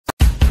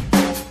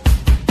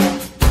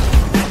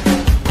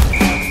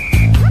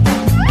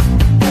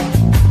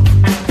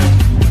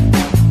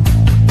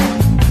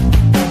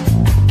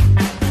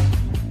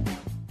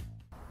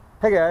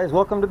Hey guys,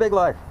 welcome to Big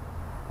Life.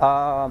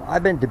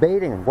 I've been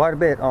debating quite a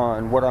bit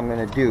on what I'm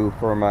going to do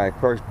for my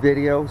first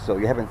video, so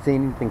you haven't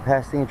seen anything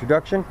past the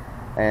introduction.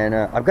 And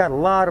I've got a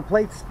lot of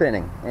plates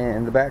spinning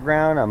in the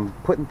background. I'm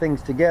putting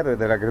things together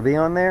that are going to be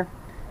on there.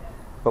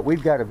 But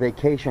we've got a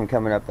vacation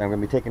coming up that I'm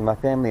going to be taking my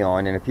family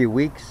on in a few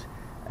weeks.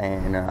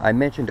 And I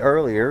mentioned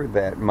earlier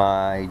that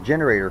my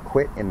generator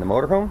quit in the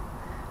motorhome.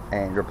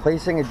 And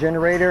replacing a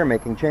generator,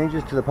 making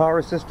changes to the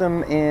power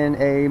system in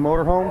a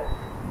motorhome,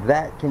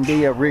 that can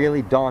be a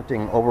really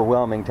daunting,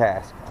 overwhelming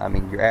task. I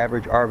mean, your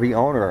average RV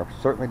owner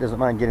certainly doesn't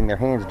mind getting their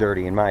hands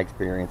dirty, in my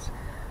experience,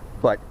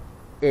 but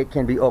it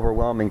can be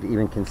overwhelming to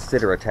even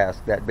consider a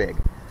task that big.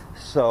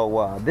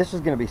 So this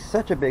is going to be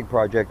such a big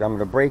project. I'm going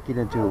to break it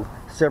into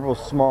several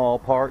small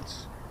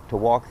parts to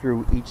walk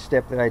through each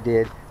step that I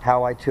did,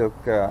 how I took,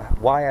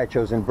 why I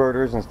chose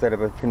inverters instead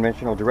of a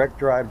conventional direct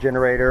drive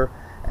generator,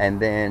 and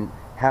then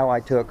how I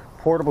took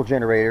portable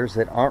generators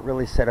that aren't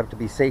really set up to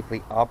be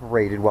safely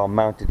operated while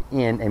mounted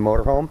in a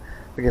motorhome,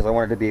 because I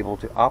wanted to be able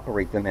to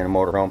operate them in a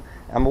motorhome.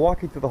 I'm going to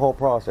walk you through the whole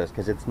process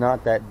because it's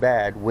not that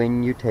bad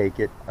when you take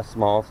it a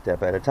small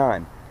step at a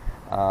time.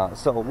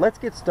 So let's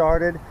get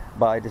started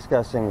by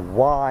discussing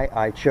why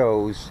I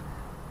chose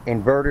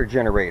inverter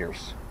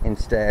generators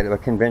instead of a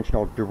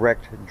conventional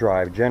direct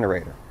drive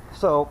generator.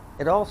 So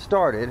it all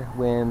started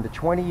when the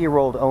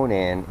 20-year-old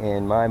Onan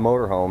in my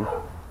motorhome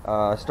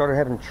started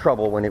having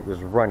trouble when it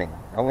was running.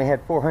 I only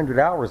had 400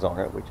 hours on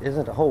it, which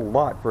isn't a whole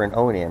lot for an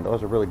Onan.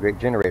 Those are really great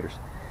generators.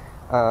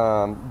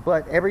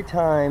 But every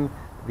time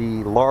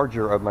the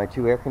larger of my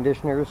two air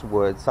conditioners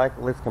would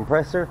cycle its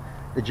compressor,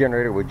 the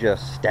generator would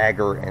just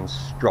stagger and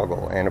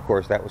struggle. And of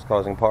course that was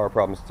causing power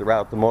problems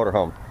throughout the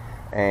motorhome.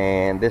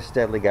 And this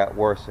steadily got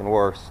worse and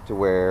worse to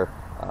where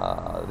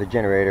the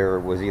generator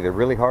was either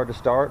really hard to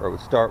start, or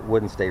would start,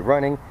 wouldn't stay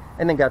running,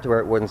 and then got to where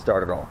it wouldn't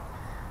start at all.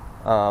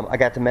 I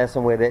got to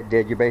messing with it,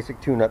 did your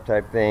basic tune-up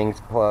type things,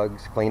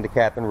 plugs, cleaned the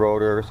cap and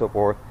rotor, so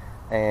forth.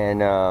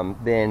 And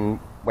then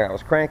when I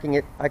was cranking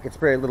it, I could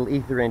spray a little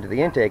ether into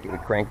the intake. It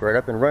would crank right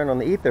up and run on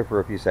the ether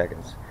for a few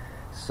seconds.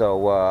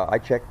 So I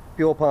checked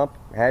fuel pump,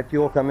 had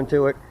fuel coming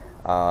to it,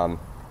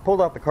 pulled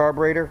out the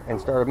carburetor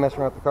and started messing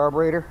around with the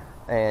carburetor.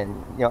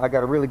 And you know, I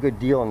got a really good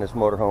deal on this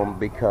motorhome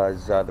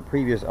because the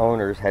previous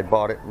owners had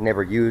bought it and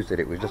never used it.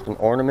 It was just an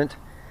ornament,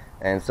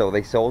 and so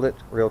they sold it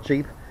real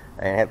cheap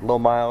and had low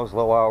miles,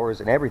 low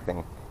hours, and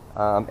everything.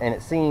 And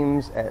it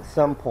seems at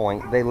some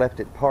point they left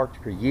it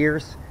parked for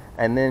years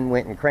and then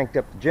went and cranked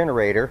up the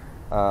generator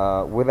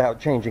without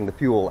changing the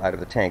fuel out of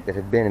the tank that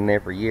had been in there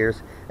for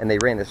years, and they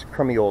ran this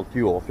crummy old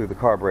fuel through the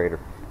carburetor.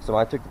 So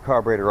I took the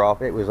carburetor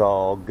off. It was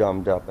all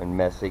gummed up and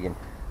messy, and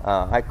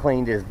I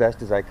cleaned it as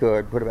best as I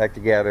could, put it back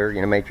together,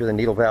 you know, made sure the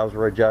needle valves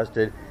were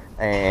adjusted,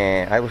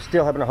 and I was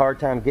still having a hard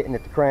time getting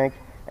it to crank.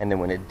 And then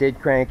when it did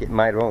crank, it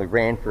might have only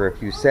ran for a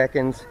few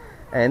seconds.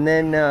 And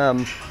then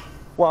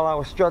while I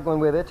was struggling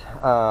with it,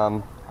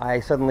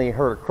 I suddenly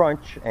heard a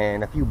crunch,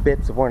 and a few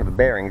bits of one of the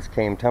bearings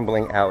came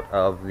tumbling out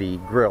of the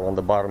grill on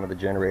the bottom of the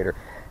generator.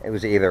 It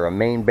was either a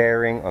main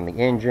bearing on the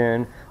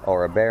engine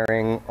or a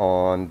bearing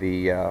on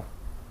the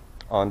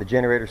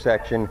generator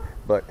section.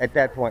 But at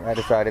that point I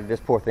decided this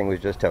poor thing was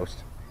just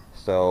toast.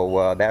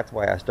 So that's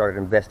why I started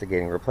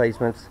investigating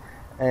replacements.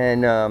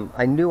 And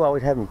I knew I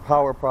was having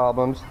power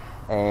problems,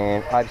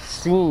 and I've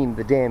seen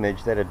the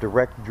damage that a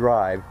direct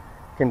drive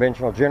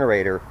conventional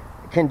generator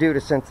can do to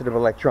sensitive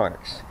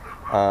electronics.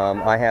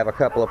 I have a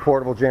couple of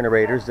portable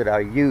generators that I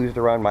used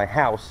around my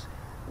house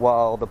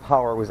while the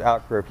power was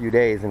out for a few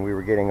days and we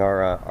were getting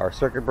our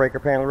circuit breaker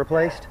panel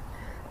replaced.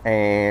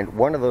 And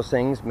one of those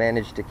things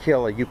managed to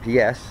kill a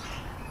UPS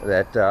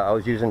that I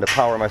was using to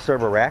power my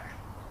server rack.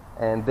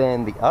 And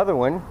then the other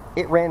one,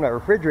 it ran my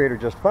refrigerator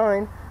just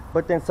fine,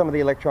 but then some of the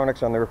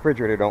electronics on the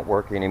refrigerator don't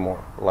work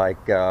anymore.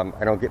 Like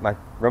I don't get my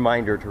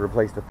reminder to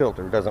replace the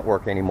filter. It doesn't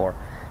work anymore.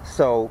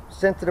 So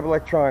sensitive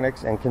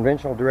electronics and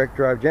conventional direct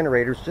drive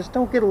generators just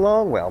don't get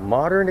along well.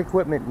 Modern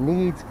equipment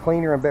needs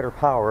cleaner and better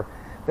power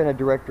than a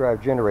direct drive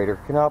generator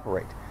can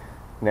operate.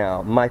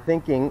 Now, my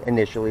thinking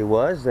initially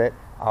was that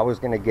I was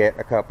going to get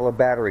a couple of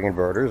battery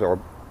inverters,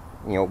 or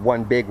you know,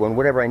 one big one,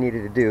 whatever I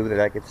needed to do that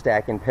I could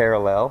stack in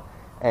parallel,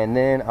 and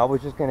then I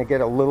was just going to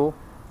get a little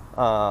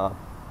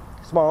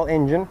small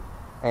engine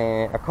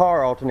and a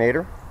car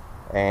alternator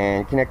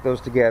and connect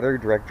those together,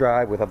 direct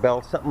drive with a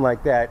belt, something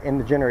like that, in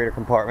the generator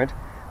compartment,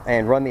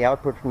 and run the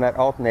output from that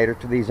alternator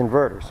to these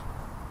inverters.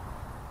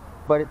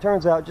 But it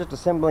turns out just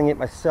assembling it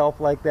myself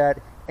like that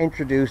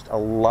introduced a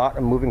lot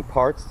of moving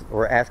parts that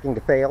were asking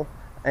to fail,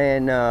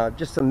 and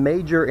just some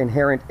major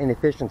inherent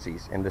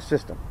inefficiencies in the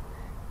system.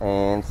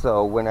 And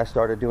so when I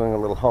started doing a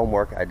little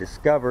homework, I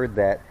discovered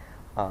that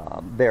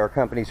there are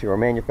companies who are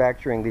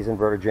manufacturing these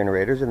inverter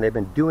generators, and they've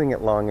been doing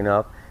it long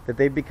enough that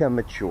they've become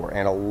mature,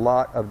 and a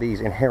lot of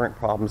these inherent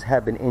problems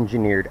have been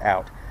engineered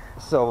out.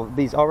 So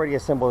these already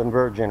assembled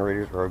inverter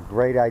generators are a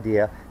great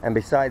idea, and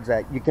besides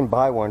that, you can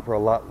buy one for a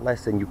lot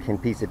less than you can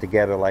piece it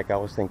together like I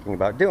was thinking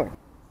about doing.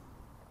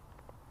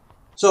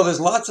 So there's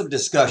lots of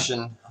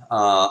discussion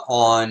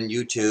on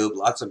YouTube.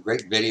 Lots of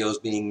great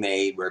videos being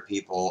made where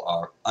people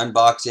are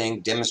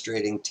unboxing,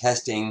 demonstrating,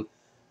 testing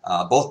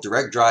both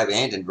direct drive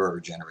and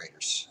inverter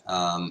generators.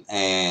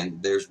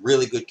 And there's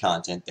really good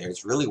content there.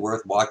 It's really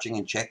worth watching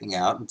and checking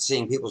out and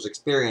seeing people's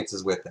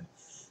experiences with them.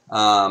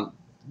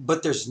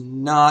 But there's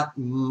not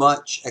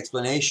much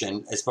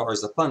explanation as far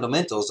as the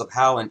fundamentals of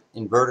how an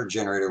inverter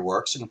generator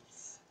works and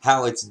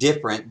how it's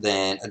different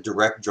than a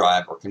direct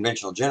drive or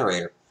conventional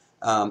generator.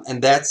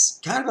 And that's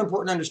kind of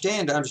important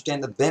to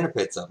understand the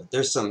benefits of it.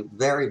 There's some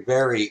very,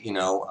 very,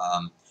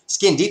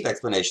 skin deep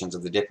explanations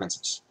of the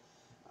differences.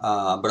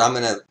 But I'm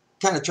going to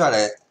kind of try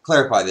to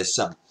clarify this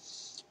some.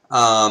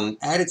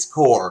 At its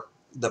core,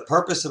 the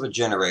purpose of a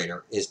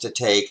generator is to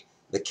take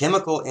the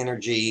chemical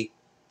energy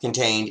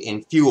contained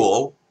in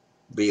fuel,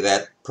 be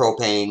that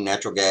propane,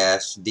 natural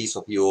gas,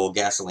 diesel fuel,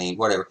 gasoline,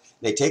 whatever.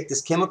 They take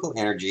this chemical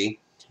energy,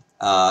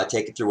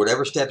 take it through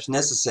whatever steps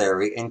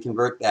necessary, and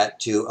convert that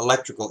to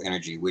electrical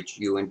energy, which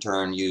you in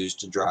turn use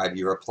to drive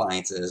your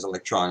appliances,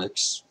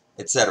 electronics,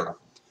 etc.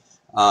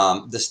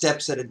 The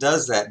steps that it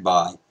does that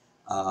by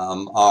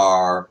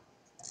are,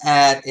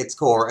 at its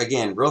core,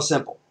 again, real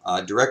simple.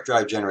 Direct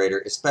drive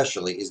generator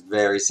especially is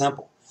very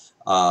simple.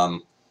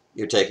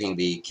 You're taking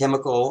the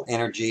chemical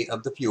energy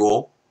of the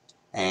fuel,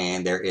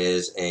 and there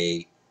is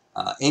a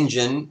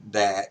engine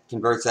that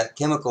converts that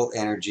chemical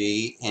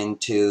energy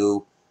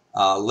into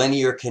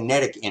linear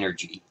kinetic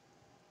energy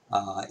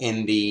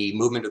in the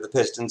movement of the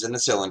pistons and the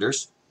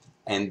cylinders.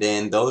 And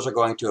then those are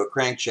going to a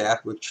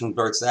crankshaft, which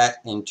converts that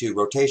into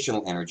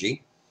rotational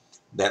energy.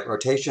 That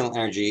rotational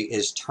energy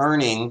is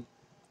turning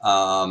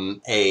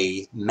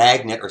a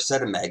magnet or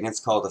set of magnets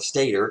called a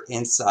stator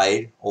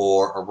inside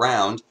or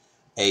around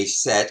a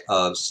set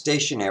of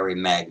stationary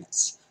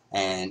magnets.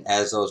 And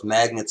as those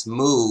magnets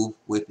move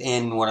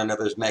within one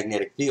another's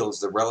magnetic fields,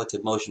 the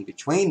relative motion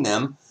between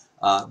them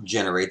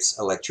generates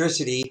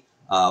electricity,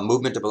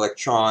 movement of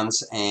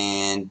electrons,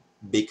 and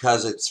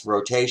because it's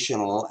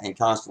rotational and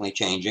constantly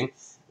changing,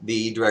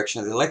 the direction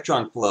of the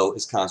electron flow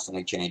is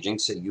constantly changing,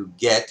 so you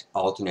get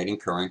alternating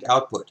current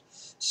output.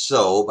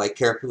 So by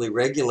carefully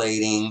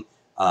regulating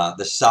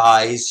the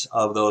size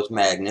of those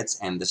magnets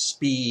and the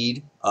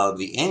speed of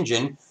the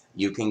engine,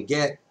 you can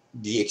get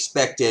the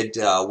expected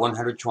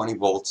 120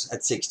 volts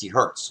at 60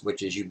 hertz,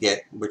 which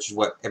is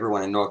what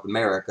everyone in North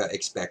America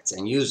expects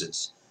and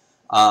uses.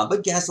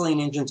 But gasoline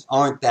engines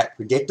aren't that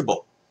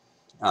predictable.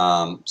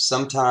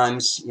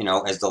 Sometimes,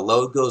 as the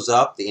load goes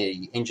up,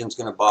 the engine's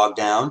going to bog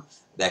down.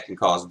 That can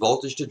cause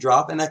voltage to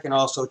drop, and that can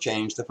also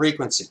change the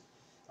frequency.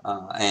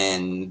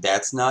 And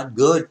that's not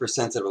good for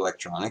sensitive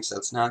electronics.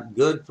 That's not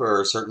good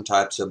for certain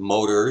types of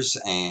motors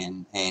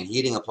and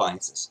heating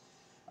appliances.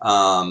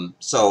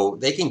 So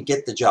they can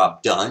get the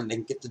job done. They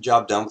can get the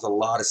job done with a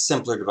lot of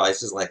simpler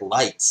devices like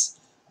lights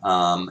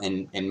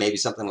and maybe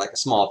something like a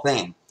small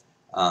fan.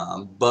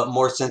 But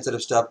more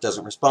sensitive stuff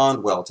doesn't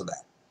respond well to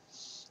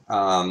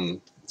that.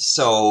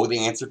 So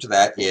the answer to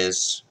that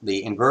is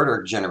the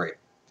inverter generator,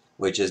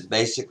 which is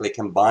basically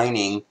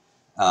combining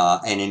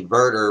an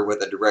inverter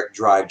with a direct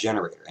drive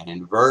generator. An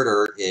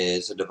inverter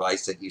is a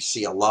device that you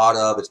see a lot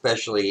of,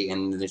 especially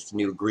in this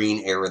new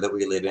green era that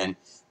we live in.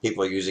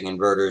 People are using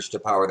inverters to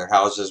power their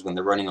houses when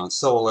they're running on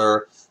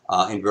solar.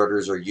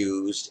 Inverters are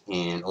used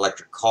in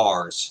electric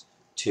cars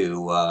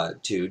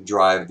to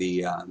drive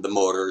the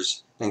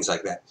motors, things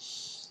like that.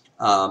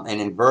 An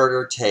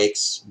inverter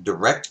takes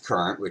direct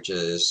current, which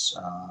is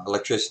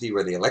electricity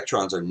where the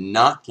electrons are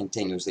not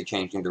continuously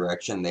changing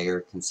direction. They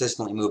are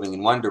consistently moving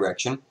in one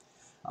direction.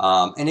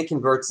 And it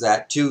converts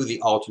that to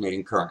the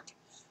alternating current.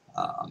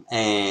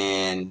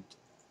 And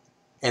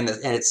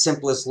at its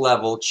simplest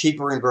level,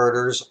 cheaper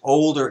inverters,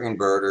 older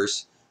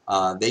inverters,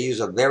 they use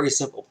a very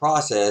simple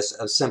process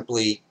of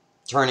simply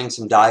turning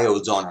some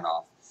diodes on and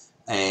off.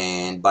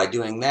 And by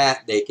doing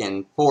that, they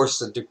can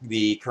force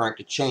the current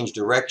to change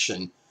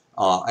direction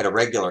at a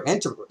regular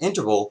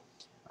interval,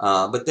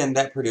 but then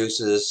that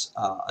produces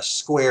a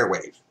square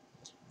wave.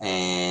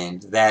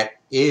 And that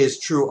is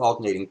true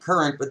alternating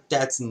current, but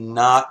that's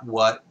not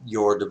what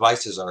your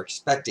devices are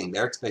expecting.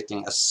 They're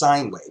expecting a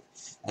sine wave.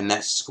 And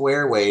that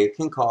square wave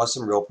can cause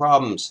some real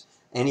problems.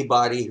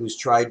 Anybody who's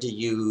tried to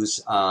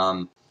use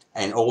an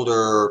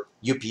older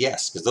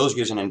UPS, because those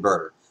use an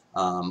inverter,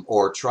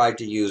 or tried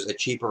to use a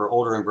cheaper,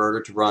 older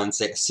inverter to run,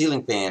 say, a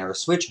ceiling fan or a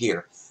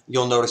switchgear,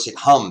 you'll notice it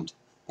hummed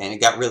and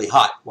it got really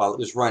hot while it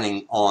was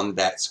running on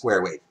that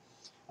square wave.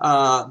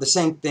 The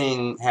same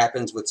thing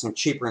happens with some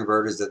cheaper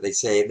inverters that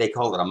they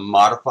call it a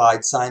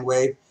modified sine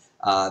wave.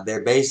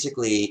 They're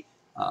basically,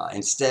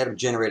 instead of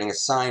generating a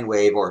sine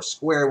wave or a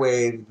square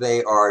wave,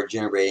 they are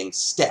generating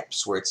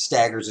steps where it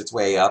staggers its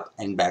way up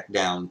and back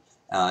down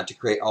to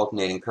create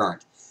alternating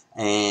current.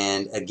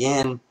 And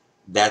again,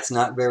 that's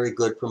not very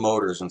good for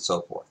motors and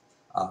so forth.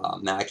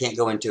 Now, I can't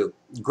go into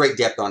great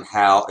depth on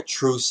how a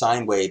true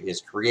sine wave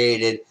is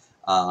created,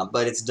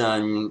 but it's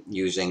done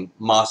using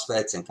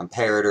MOSFETs and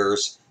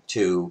comparators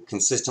to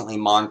consistently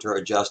monitor,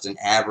 adjust, and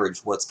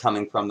average what's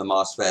coming from the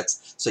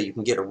MOSFETs so you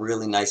can get a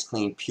really nice,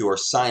 clean, pure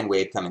sine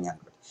wave coming out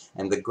of it.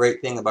 And the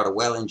great thing about a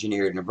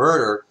well-engineered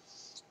inverter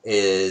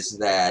is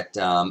that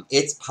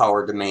its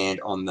power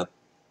demand on the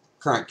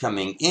current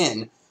coming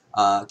in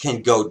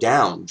can go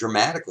down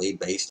dramatically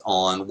based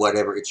on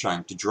whatever it's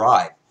trying to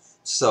drive.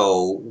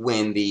 So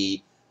when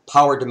the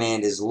power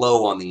demand is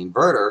low on the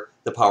inverter,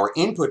 the power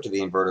input to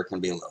the inverter can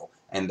be low.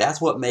 And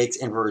that's what makes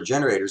inverter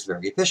generators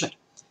very efficient.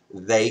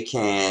 They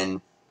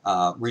can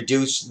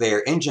reduce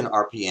their engine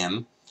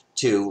RPM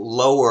to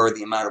lower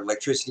the amount of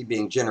electricity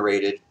being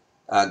generated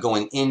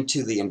going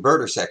into the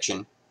inverter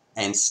section,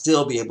 and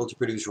still be able to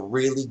produce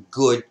really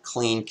good,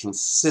 clean,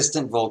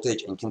 consistent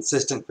voltage and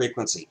consistent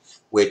frequency,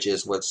 which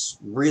is what's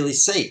really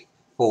safe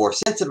for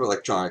sensitive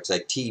electronics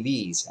like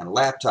TVs and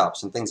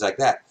laptops and things like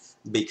that.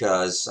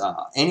 Because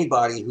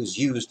anybody who's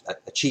used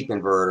a cheap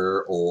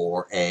inverter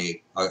or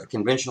a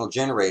conventional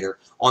generator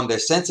on their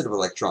sensitive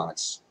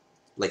electronics,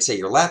 like say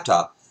your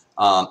laptop,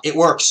 it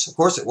works. Of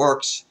course it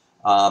works.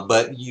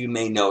 But you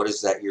may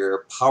notice that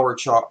your power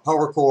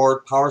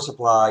cord, power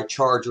supply,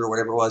 charger,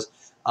 whatever it was,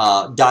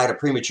 died a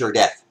premature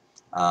death.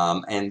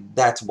 And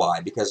that's why,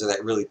 because of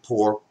that really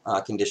poor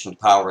conditioned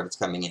power that's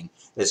coming in.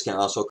 This can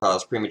also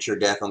cause premature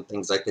death on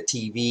things like the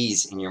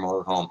TVs in your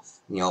motorhome.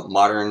 You know,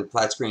 modern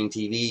flat screen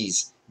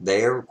TVs,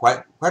 they're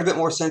quite a bit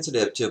more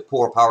sensitive to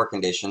poor power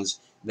conditions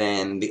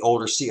than the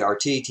older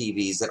CRT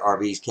TVs that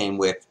RVs came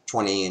with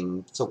 20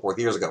 and so forth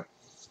years ago.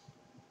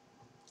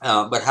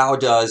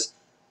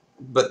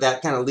 But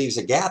that kind of leaves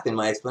a gap in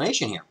my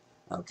explanation here.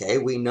 Okay,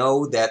 we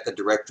know that the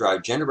direct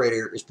drive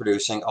generator is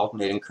producing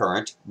alternating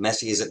current,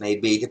 messy as it may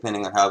be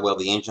depending on how well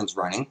the engine's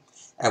running.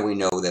 And we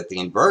know that the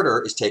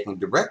inverter is taking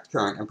direct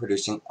current and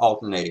producing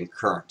alternating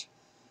current.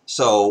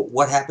 So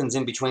what happens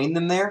in between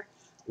them there?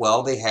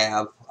 Well, they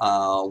have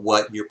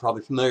what you're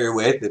probably familiar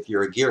with if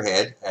you're a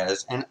gearhead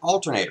as an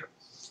alternator.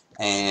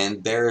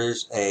 And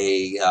there's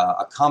a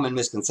common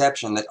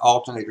misconception that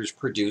alternators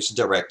produce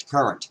direct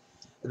current.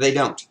 They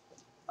don't.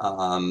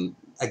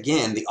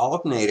 Again, the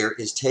alternator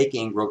is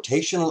taking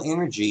rotational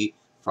energy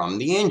from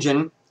the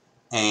engine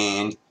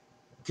and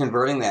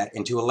converting that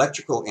into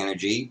electrical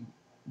energy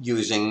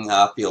using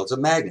fields of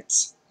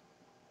magnets.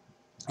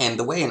 And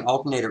the way an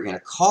alternator in a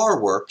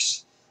car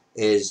works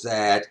is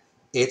that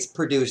it's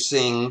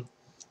producing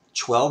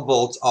 12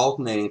 volts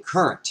alternating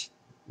current,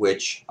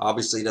 which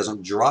obviously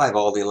doesn't drive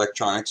all the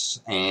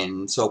electronics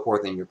and so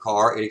forth in your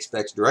car. It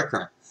expects direct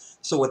current.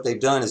 So what they've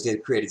done is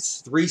they've created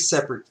 3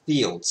 separate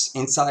fields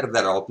inside of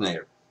that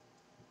alternator,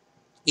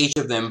 each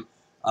of them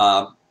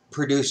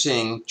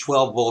producing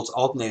 12 volts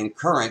alternating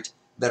current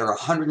that are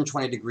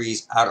 120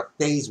 degrees out of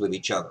phase with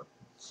each other.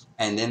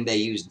 And then they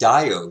use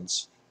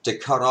diodes to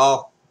cut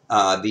off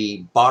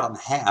the bottom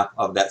half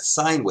of that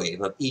sine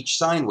wave, of each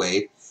sine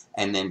wave,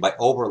 and then by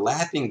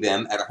overlapping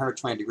them at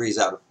 120 degrees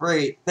out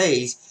of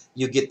phase,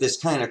 you get this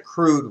kind of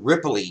crude,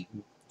 ripply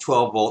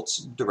 12 volts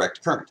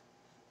direct current.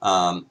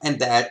 And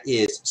that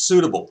is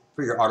suitable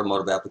for your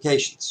automotive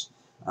applications.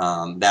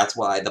 That's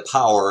why the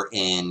power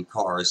in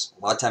cars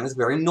a lot of times is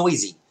very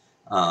noisy,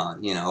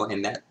 you know,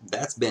 and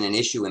that's been an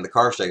issue in the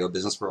car stereo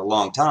business for a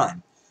long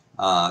time,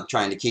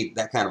 trying to keep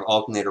that kind of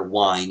alternator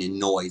whine and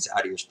noise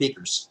out of your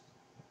speakers.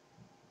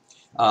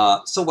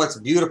 So what's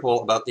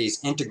beautiful about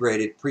these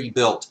integrated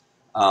pre-built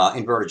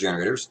inverter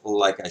generators,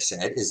 like I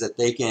said, is that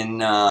they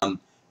can,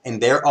 in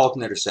their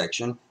alternator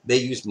section, they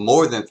use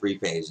more than 3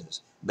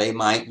 phases. They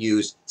might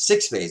use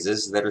 6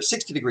 phases that are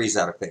 60 degrees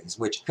out of phase,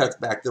 which cuts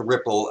back the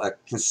ripple a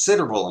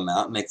considerable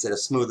amount, makes it a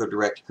smoother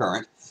direct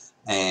current.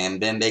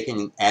 And then they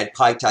can add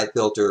pi-type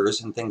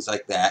filters and things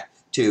like that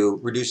to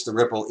reduce the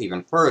ripple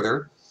even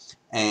further.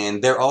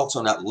 And they're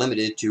also not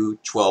limited to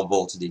 12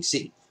 volts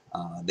DC.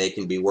 They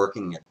can be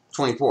working at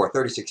 24,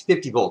 36,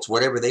 50 volts,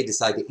 whatever they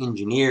decide to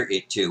engineer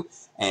it to.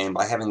 And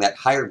by having that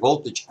higher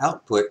voltage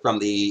output from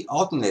the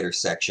alternator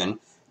section,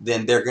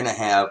 then they're going to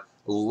have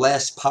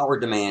less power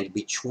demand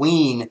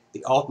between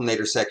the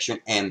alternator section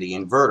and the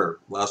inverter.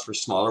 Allows for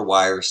smaller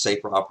wires,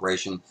 safer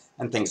operation,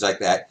 and things like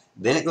that.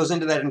 Then it goes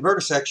into that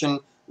inverter section,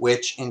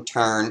 which in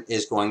turn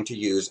is going to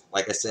use,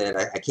 like I said,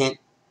 I can't,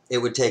 it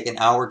would take an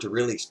hour to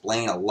really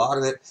explain a lot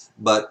of it,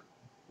 but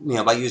you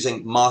know, by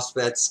using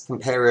MOSFETs,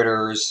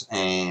 comparators,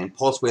 and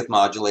pulse width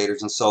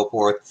modulators and so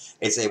forth,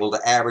 it's able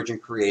to average and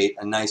create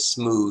a nice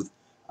smooth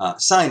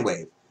sine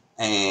wave.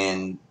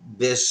 And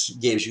this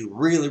gives you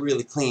really,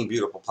 really clean,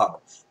 beautiful power.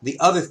 The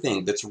other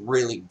thing that's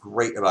really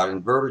great about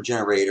inverter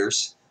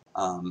generators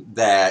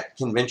that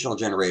conventional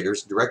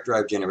generators, direct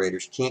drive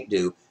generators can't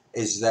do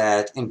is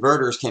that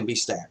inverters can be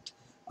stacked.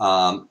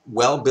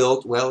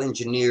 Well-built,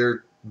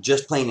 well-engineered,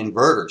 just plain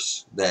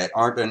inverters that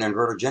aren't an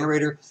inverter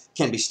generator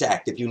can be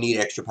stacked if you need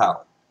extra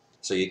power.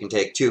 So you can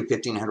take 2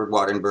 1500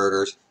 watt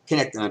inverters,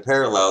 connect them in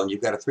parallel, and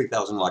you've got a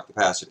 3000 watt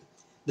capacity.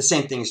 The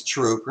same thing is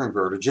true for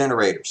inverter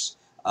generators.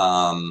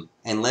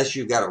 Unless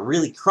you've got a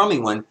really crummy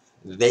one,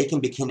 they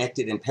can be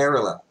connected in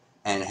parallel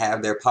and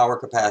have their power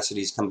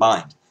capacities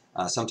combined.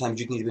 Sometimes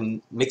you can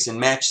even mix and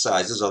match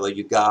sizes, although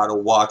you've got to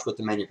watch what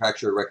the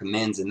manufacturer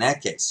recommends in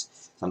that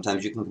case.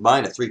 Sometimes you can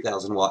combine a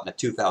 3000 watt and a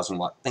 2000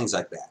 watt, things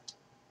like that.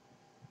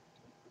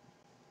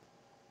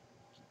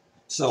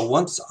 So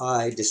once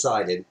I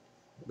decided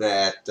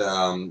that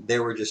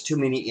there were just too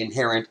many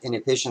inherent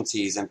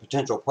inefficiencies and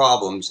potential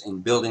problems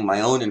in building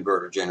my own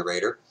inverter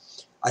generator,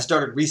 I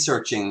started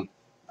researching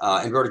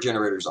inverter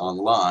generators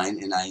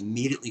online, and I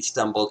immediately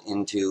stumbled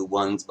into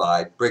ones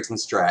by Briggs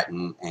 &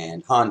 Stratton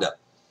and Honda.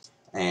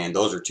 And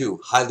those are two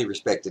highly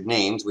respected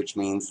names, which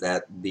means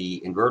that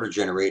the inverter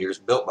generators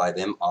built by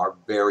them are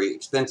very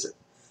expensive.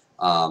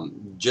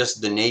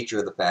 Just the nature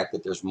of the fact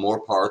that there's more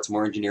parts,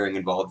 more engineering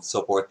involved, and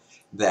so forth,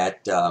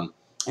 that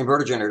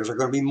inverter generators are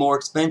going to be more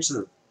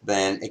expensive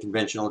than a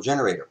conventional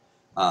generator.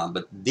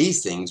 But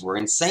these things were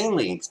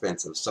insanely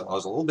expensive, so I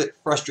was a little bit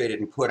frustrated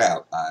and put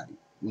out. I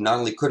not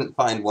only couldn't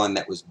find one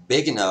that was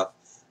big enough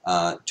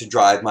to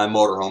drive my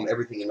motorhome,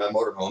 everything in my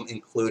motorhome,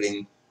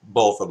 including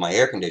both of my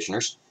air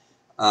conditioners,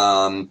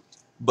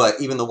 but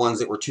even the ones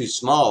that were too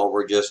small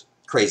were just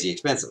crazy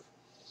expensive.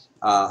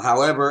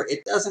 However,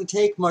 it doesn't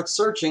take much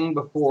searching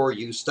before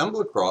you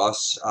stumble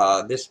across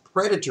this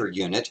Predator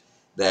unit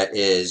that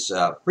is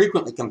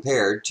frequently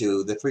compared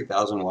to the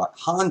 3,000 watt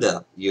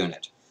Honda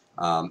unit.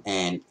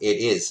 And it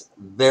is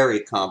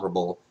very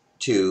comparable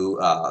to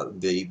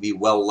the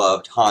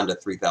well-loved Honda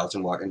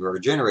 3,000 watt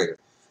inverter generator.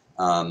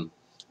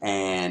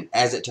 And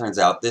as it turns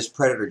out, this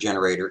Predator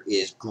generator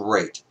is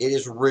great. It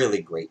is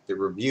really great. The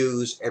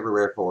reviews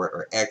everywhere for it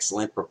are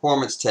excellent.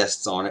 Performance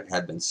tests on it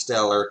have been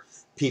stellar.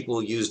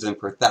 People use them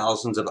for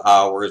thousands of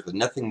hours with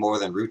nothing more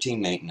than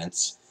routine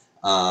maintenance.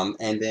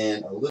 And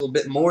then a little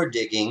bit more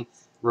digging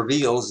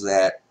reveals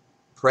that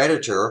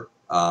Predator,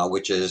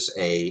 which is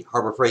a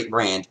Harbor Freight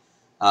brand,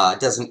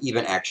 doesn't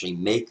even actually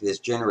make this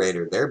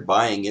generator. They're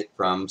buying it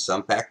from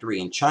some factory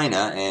in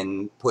China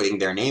and putting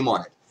their name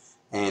on it.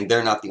 And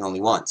they're not the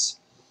only ones.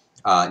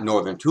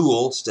 Northern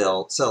Tool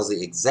still sells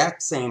the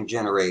exact same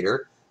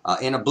generator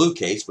in a blue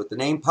case with the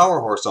name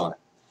Power Horse on it.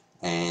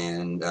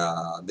 And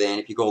then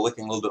if you go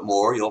looking a little bit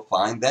more, you'll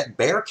find that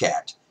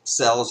Bearcat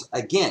sells,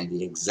 again,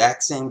 the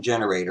exact same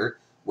generator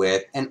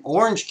with an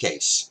orange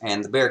case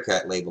and the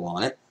Bearcat label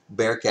on it.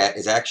 Bearcat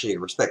is actually a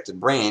respected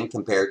brand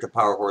compared to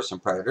Power Horse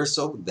and Predator,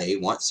 so they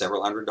want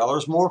several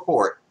 $100s more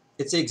for it.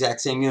 It's the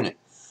exact same unit.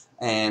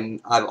 And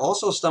I've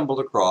also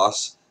stumbled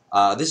across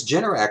this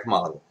Generac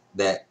model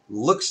that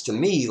looks to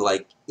me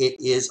like it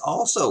is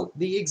also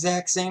the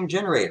exact same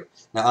generator.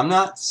 Now, I'm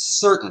not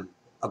certain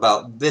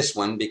about this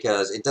one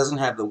because it doesn't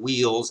have the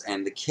wheels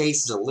and the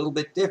case is a little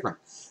bit different,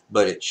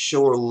 but it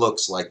sure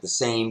looks like the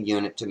same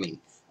unit to me.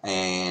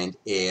 And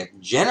if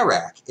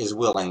Generac is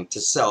willing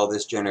to sell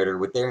this generator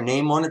with their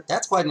name on it,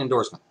 that's quite an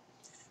endorsement.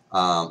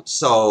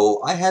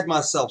 So I had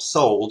myself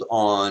sold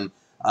on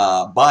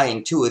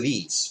buying two of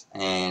these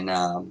and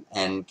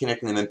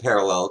connecting them in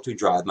parallel to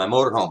drive my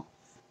motorhome.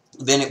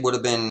 Then it would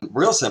have been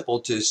real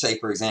simple to say,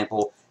 for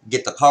example,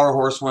 get the Power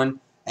Horse one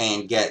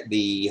and get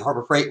the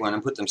Harbor Freight one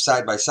and put them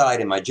side by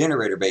side in my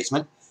generator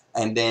basement,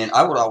 and then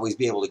I would always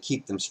be able to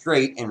keep them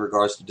straight in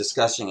regards to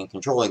discussing and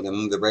controlling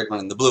them, the red one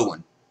and the blue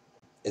one,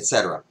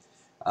 etc.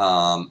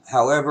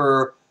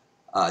 However,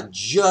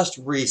 just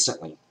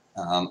recently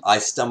I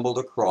stumbled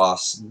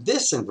across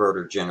this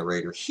inverter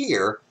generator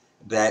here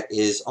that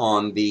is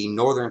on the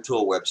Northern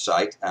Tool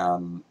website.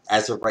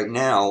 As of right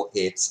now,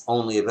 it's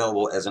only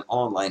available as an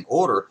online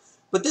order,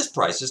 but this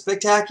price is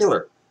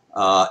spectacular.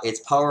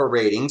 Its power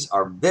ratings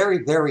are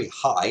very, very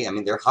high. I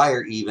mean, they're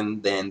higher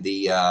even than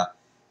the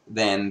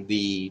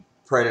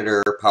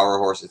Predator, Power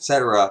Horse,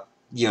 etc.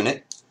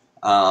 unit.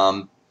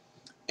 The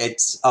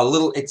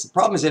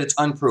problem is that it's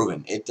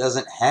unproven. It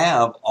doesn't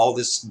have all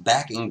this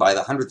backing by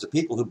the hundreds of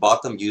people who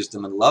bought them, used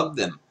them, and loved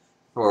them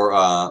for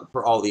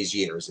all these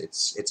years.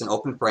 It's an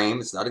open frame.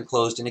 It's not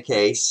enclosed in a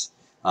case.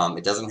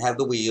 It doesn't have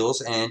the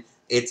wheels, and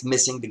it's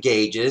missing the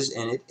gauges,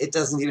 and it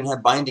doesn't even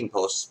have binding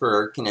posts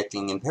for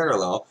connecting in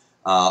parallel,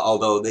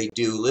 although they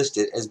do list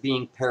it as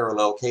being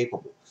parallel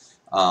capable.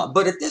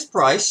 But at this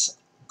price,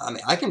 I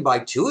mean, I can buy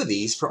two of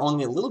these for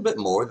only a little bit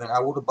more than I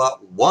would have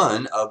bought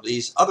one of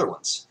these other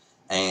ones.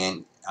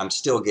 And I'm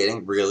still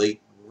getting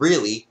really,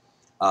 really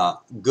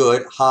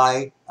good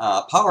high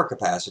power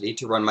capacity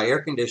to run my air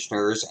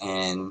conditioners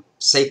and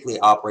safely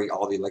operate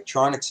all the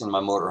electronics in my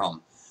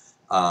motorhome.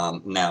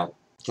 Now,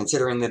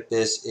 considering that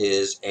this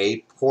is a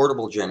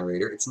portable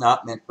generator, it's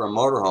not meant for a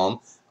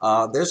motorhome,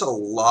 there's a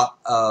lot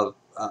of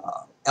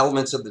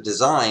elements of the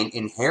design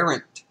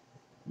inherent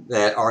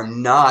that are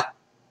not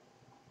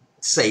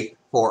safe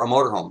for a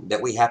motorhome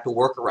that we have to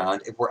work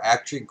around if we're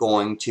actually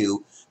going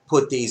to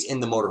put these in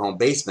the motorhome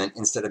basement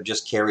instead of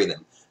just carry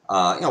them.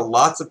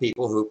 Lots of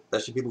people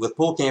especially people with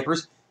pool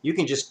campers, you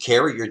can just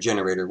carry your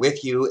generator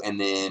with you, and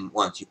then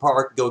once you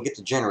park, go get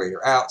the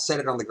generator out, set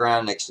it on the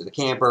ground next to the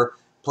camper,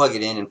 plug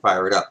it in, and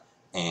fire it up.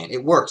 And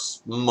it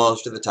works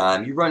most of the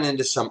time. You run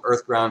into some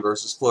earth ground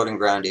versus floating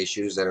ground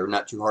issues that are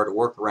not too hard to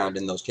work around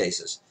in those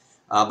cases.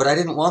 But I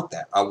didn't want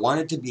that. I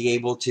wanted to be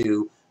able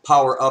to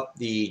power up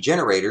the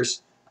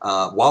generators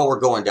while we're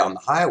going down the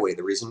highway.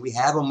 The reason we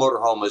have a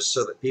motorhome is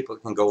so that people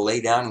can go lay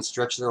down and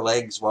stretch their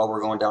legs while we're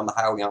going down the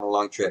highway on a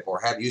long trip, or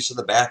have use of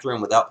the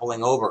bathroom without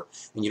pulling over,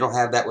 and you don't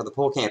have that with a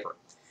pool camper.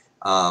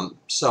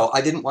 So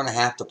I didn't want to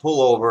have to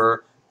pull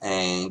over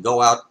and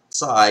go out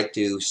outside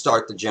to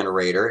start the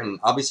generator, and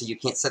obviously you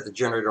can't set the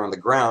generator on the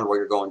ground while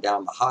you're going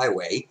down the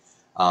highway.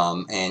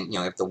 And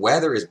if the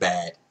weather is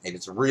bad, if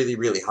it's really,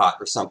 really hot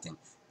or something,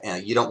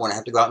 you don't want to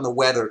have to go out in the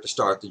weather to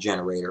start the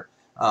generator.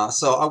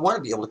 So I want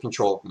to be able to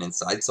control it from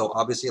inside. So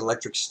obviously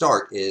electric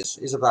start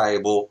is a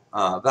valuable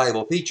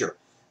feature.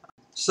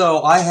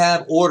 So I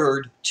have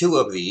ordered 2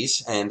 of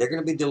these, and they're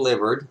going to be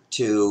delivered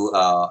to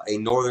a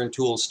Northern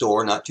Tool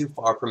store not too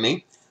far from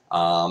me.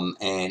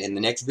 And in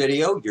the next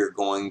video, you're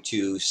going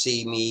to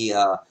see me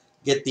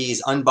get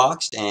these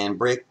unboxed and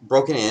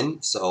broken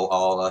in. So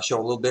I'll show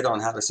a little bit on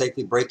how to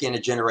safely break in a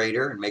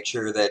generator and make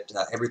sure that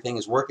everything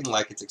is working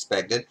like it's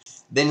expected.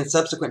 Then in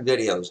subsequent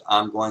videos,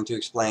 I'm going to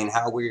explain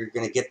how we're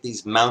going to get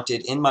these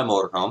mounted in my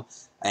motorhome,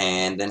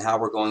 and then how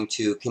we're going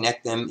to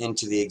connect them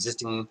into the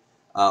existing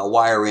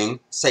wiring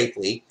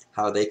safely,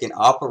 how they can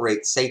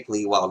operate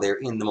safely while they're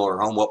in the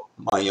motorhome, what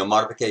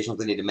modifications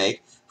we need to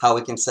make, how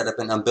we can set up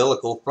an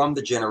umbilical from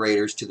the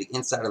generators to the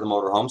inside of the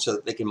motorhome so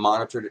that they can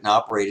monitor it and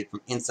operate it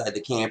from inside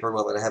the camper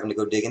without having to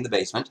go dig in the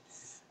basement.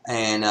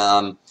 And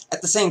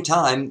at the same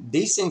time,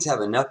 these things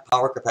have enough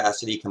power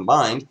capacity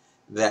combined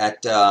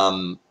that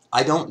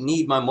I don't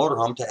need my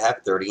motorhome to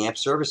have 30 amp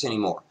service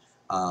anymore.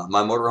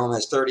 My motorhome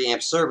has 30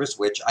 amp service,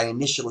 which I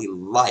initially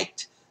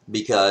liked,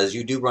 because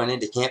you do run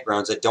into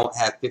campgrounds that don't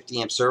have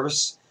 50 amp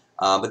service,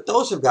 but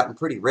those have gotten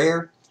pretty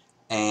rare.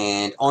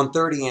 And on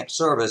 30 amp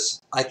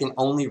service, I can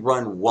only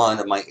run one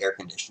of my air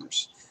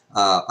conditioners.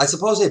 I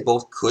suppose they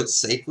both could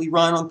safely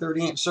run on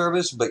 30 amp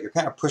service, but you're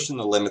kind of pushing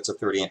the limits of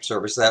 30 amp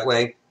service that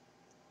way.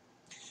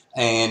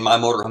 And my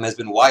motorhome has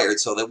been wired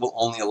so that will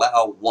only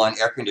allow one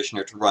air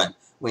conditioner to run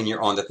when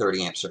you're on the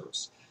 30 amp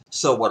service.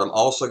 So what I'm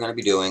also going to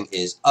be doing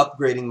is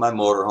upgrading my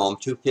motorhome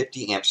to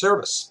 50 amp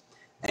service.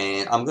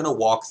 And I'm going to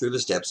walk through the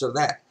steps of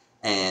that.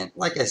 And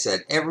like I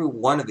said, every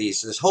one of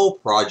these, this whole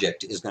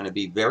project is going to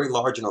be very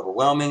large and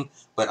overwhelming,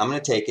 but I'm going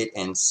to take it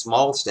in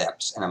small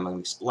steps, and I'm going to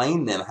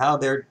explain them how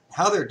they're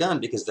done,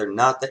 because they're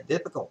not that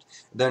difficult.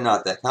 They're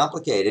not that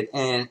complicated,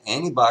 and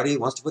anybody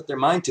who wants to put their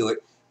mind to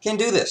it can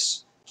do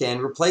this, can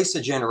replace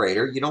a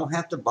generator. You don't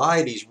have to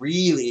buy these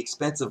really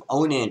expensive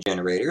Onan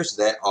generators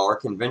that are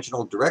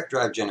conventional direct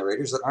drive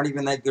generators that aren't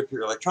even that good for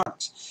your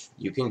electronics.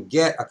 You can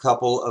get a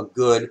couple of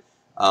good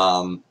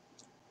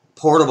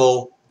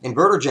portable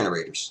inverter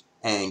generators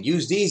and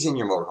use these in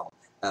your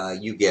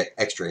motorhome. You get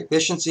extra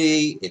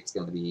efficiency. It's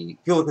going to be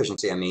fuel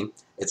efficiency, I mean.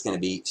 It's going to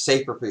be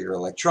safer for your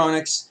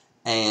electronics.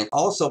 And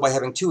also, by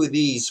having 2 of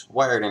these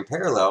wired in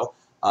parallel,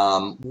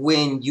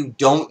 when you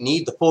don't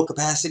need the full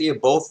capacity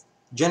of both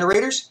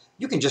generators,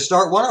 you can just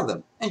start one of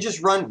them and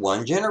just run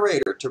one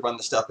generator to run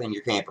the stuff in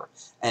your camper.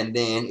 And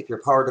then if your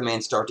power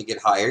demands start to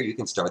get higher, you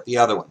can start the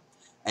other one.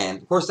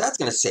 And of course, that's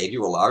going to save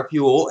you a lot of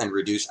fuel and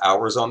reduce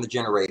hours on the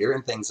generator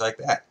and things like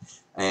that.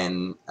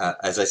 And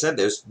as I said,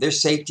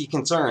 there's safety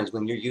concerns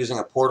when you're using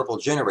a portable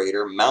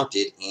generator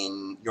mounted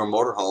in your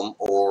motorhome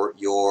or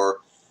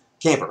your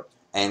camper.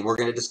 And we're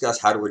going to discuss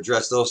how to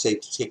address those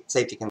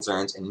safety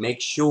concerns and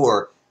make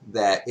sure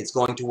that it's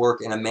going to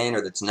work in a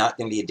manner that's not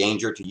going to be a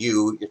danger to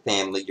you, your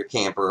family, your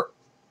camper,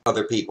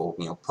 other people.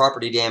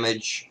 Property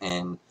damage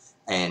and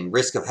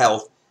risk of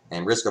health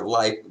and risk of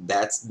life,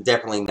 that's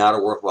definitely not a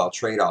worthwhile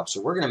trade-off.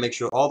 So we're going to make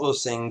sure all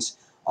those things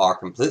are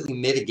completely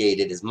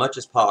mitigated as much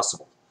as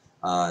possible,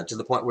 to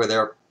the point where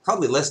they're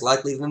probably less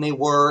likely than they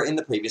were in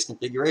the previous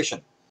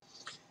configuration.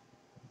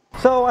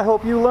 So I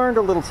hope you learned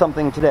a little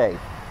something today.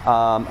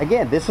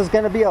 Again, this is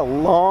going to be a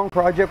long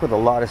project with a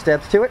lot of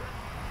steps to it.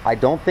 I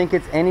don't think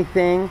it's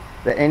anything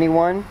that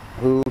anyone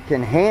who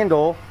can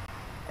handle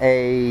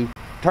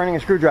turning a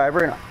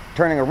screwdriver and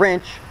turning a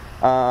wrench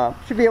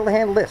should be able to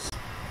handle this.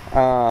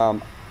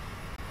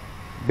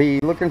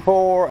 Be looking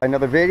for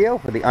another video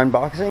for the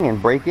unboxing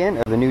and break-in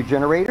of the new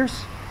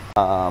generators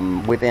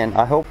within,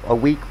 I hope, a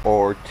week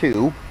or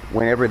 2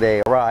 whenever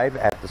they arrive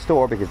at the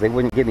store, because they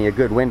wouldn't give me a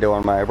good window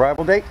on my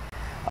arrival date.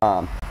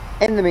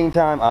 In the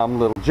meantime, I'm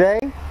Little J,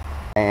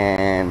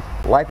 and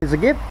life is a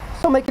gift,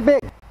 so make it big.